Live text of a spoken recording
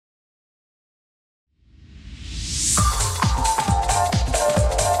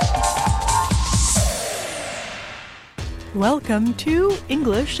Welcome to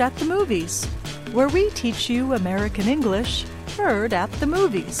English at the Movies, where we teach you American English heard at the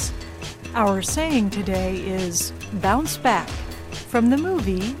movies. Our saying today is bounce back, from the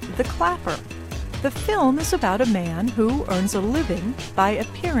movie The Clapper. The film is about a man who earns a living by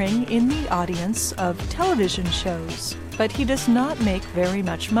appearing in the audience of television shows, but he does not make very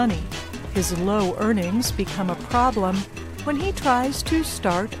much money. His low earnings become a problem when he tries to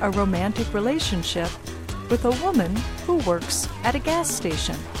start a romantic relationship with a woman who works at a gas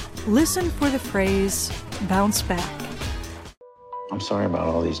station. Listen for the phrase, bounce back. I'm sorry about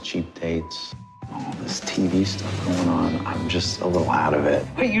all these cheap dates, all this TV stuff going on. I'm just a little out of it.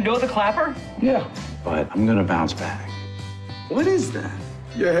 Wait, you know The Clapper? Yeah, but I'm gonna bounce back. What is that?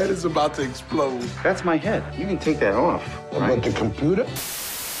 Your head is about to explode. That's my head. You can take that off, right? But the computer?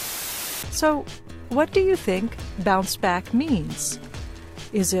 So, what do you think bounce back means?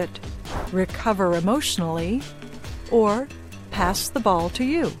 Is it recover emotionally or pass the ball to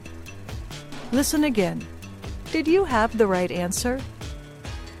you? Listen again. Did you have the right answer?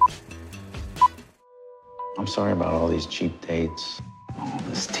 I'm sorry about all these cheap dates, all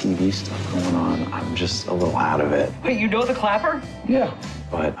this TV stuff going on. I'm just a little out of it. Wait, you know The Clapper? Yeah,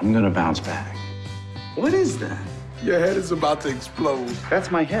 but I'm gonna bounce back. What is that? Your head is about to explode.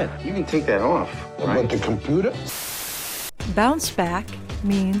 That's my head. You can take that off, right? But the computer? Bounce back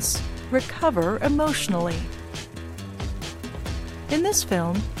means recover emotionally. In this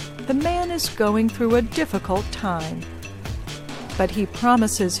film, the man is going through a difficult time, but he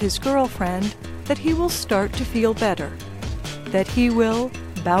promises his girlfriend that he will start to feel better, that he will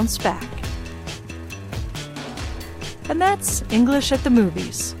bounce back. And that's English at the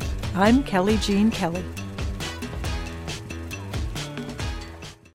Movies. I'm Kelly Jean Kelly.